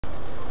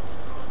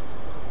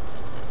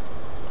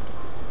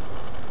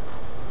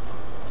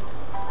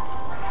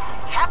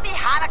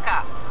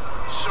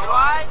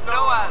Joy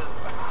Noel.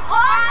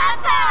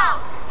 Kwanzaa!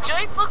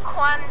 Joyful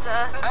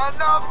Kwanzaa. And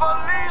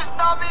Feliz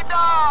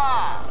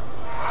Navidad!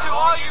 To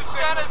all you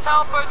Santa's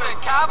helpers and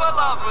Cava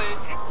lovelies.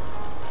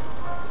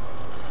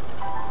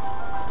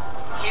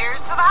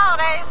 Here's to the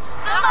holidays.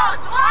 The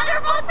most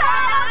wonderful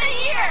time of the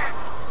year!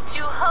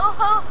 To ho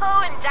ho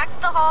ho and deck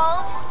the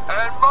halls.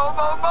 And mo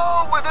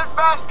with his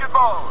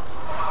basketballs.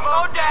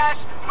 Mo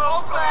Dash,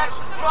 Mo Flash,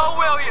 Mo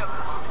Williams.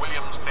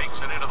 Williams takes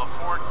it into the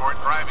forecourt,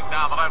 driving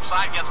down the left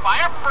side, gets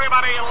by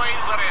everybody,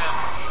 lays it in.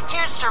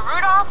 Here's to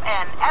Rudolph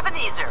and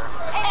Ebenezer.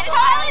 And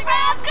Charlie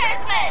Brown's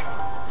Christmas!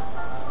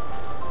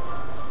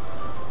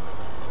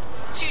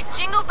 To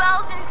Jingle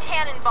Bells and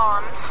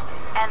Tannenbaums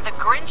and the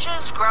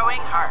Grinch's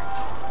growing heart.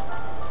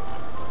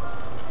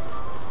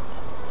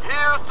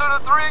 Here's to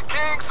the 3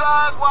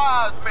 king-size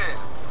wise men.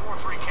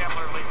 4-3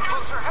 Cavalier lead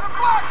closer, and a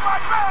block by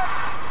Ben.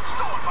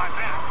 Stolen by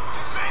Ben.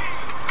 To Z,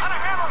 and a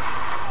hammer.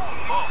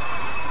 Boom.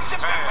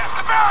 Sips that pass.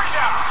 The Barry's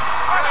out.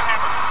 By the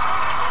hammer.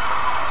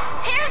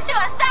 Here's to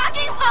a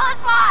stocking full of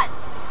swats!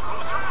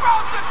 Loser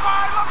belted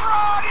by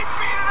LeBron. He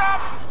beat it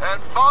up.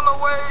 And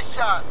fall-away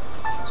shots.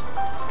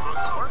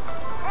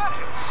 That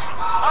hits.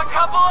 A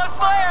couple of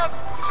slams.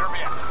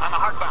 Zerbiak on the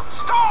hard bounce.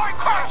 Story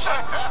cracks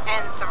it.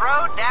 And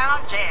throw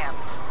down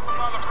jams.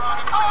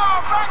 Oh,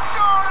 back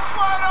door is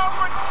wide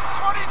open.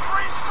 23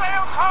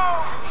 sails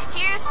home.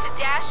 Here's to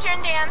Dasher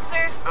and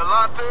Dancer.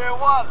 Delante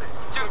and Wally.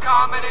 To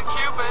Common and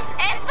Cupid.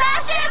 And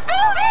Sasha and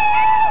Booby!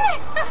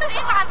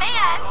 He's my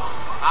man!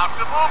 Out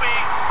to Booby.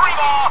 Free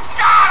ball.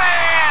 Got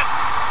it!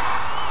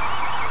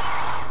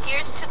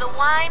 Here's to the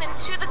wine and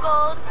to the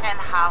gold and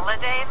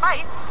holiday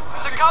lights.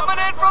 To coming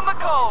in from the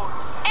cold.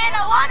 And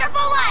a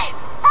wonderful life!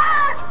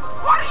 Bird,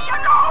 what do you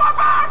know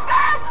about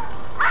that?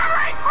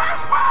 Merry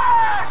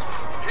Christmas!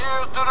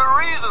 Here's to the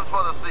reason for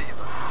the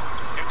season.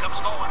 Here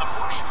comes Noel in the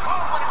push. Oh,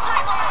 what a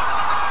great ball!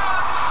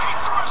 He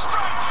threw a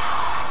strike.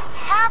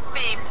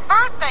 Happy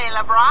birthday,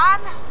 LeBron.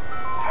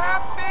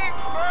 Happy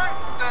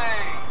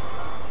birthday!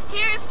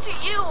 Here's to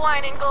you,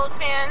 wine and gold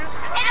fans.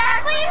 And our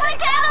Cleveland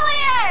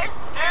Cavaliers!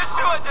 Here's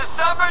to a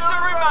December to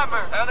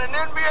remember. And an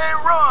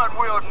NBA run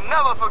we'll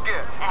never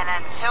forget. And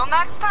until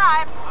next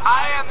time,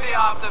 I am the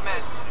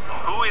optimist.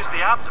 Who is the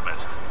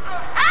optimist?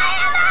 I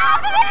am the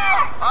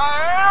optimist!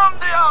 I am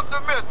the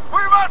optimist.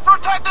 We must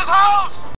protect this house.